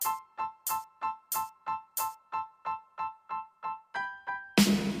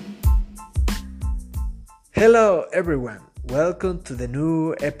Hello everyone, welcome to the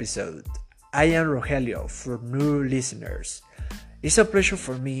new episode. I am Rogelio for new listeners. It's a pleasure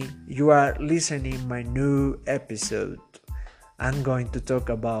for me you are listening my new episode. I'm going to talk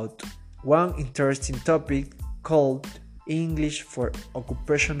about one interesting topic called English for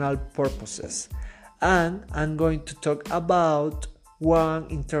occupational purposes. And I'm going to talk about one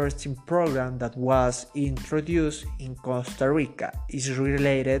interesting program that was introduced in Costa Rica. It's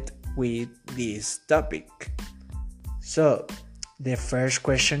related with this topic. So, the first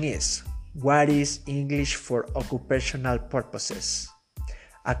question is, what is English for occupational purposes?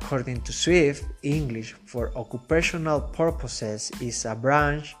 According to Swift, English for occupational purposes is a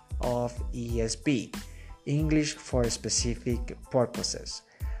branch of ESP, English for specific purposes,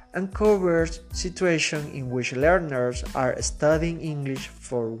 and covers situations in which learners are studying English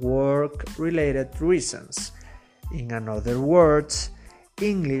for work-related reasons. In other words,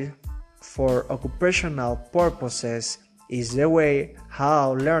 English for occupational purposes is the way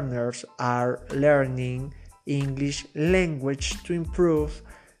how learners are learning English language to improve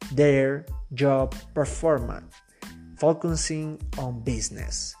their job performance, focusing on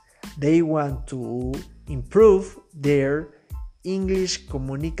business. They want to improve their English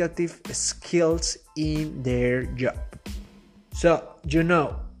communicative skills in their job. So,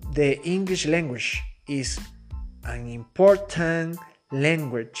 the English language is an important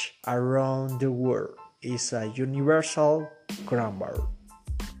language around the world. Is a universal grammar.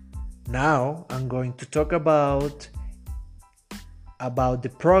 Now I'm going to talk about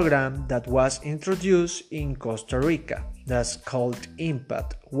the program that was introduced in Costa Rica. That's called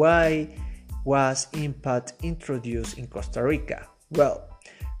IMPACT. Why was IMPACT introduced in Costa Rica? Well,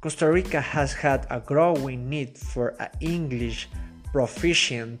 Costa Rica has had a growing need for an English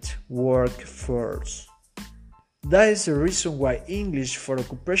proficient workforce. That is the reason why English for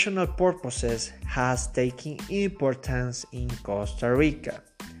occupational purposes has taken importance in Costa Rica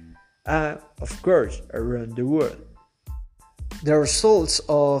and, of course, around the world. The results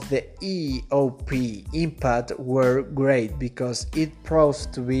of the EOP IMPACT were great because it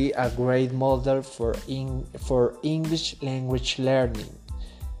proved to be a great model for English language learning.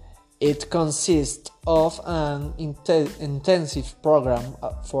 It consists of an intensive program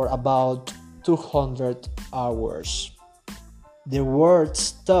for about 200 hours. The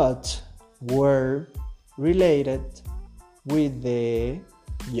words taught were related with the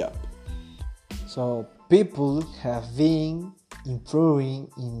job. So people have been improving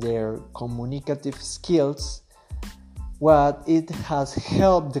in their communicative skills, what it has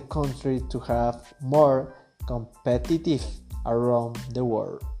helped the country to have more competitive around the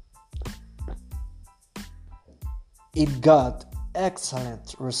world. It got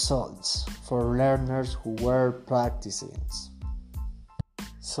excellent results for learners who were practicing.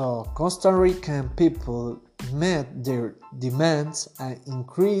 So Costa Rican people met their demands and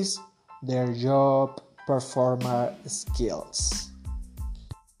increased their job performance skills.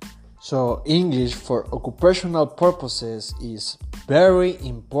 So English for occupational purposes is very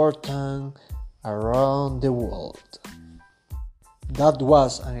important around the world. That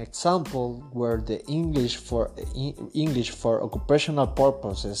was an example where the English for occupational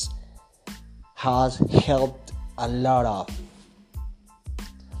purposes has helped a lot of.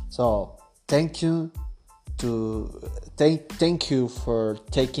 So thank you for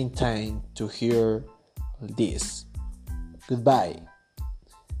taking time to hear this. Goodbye.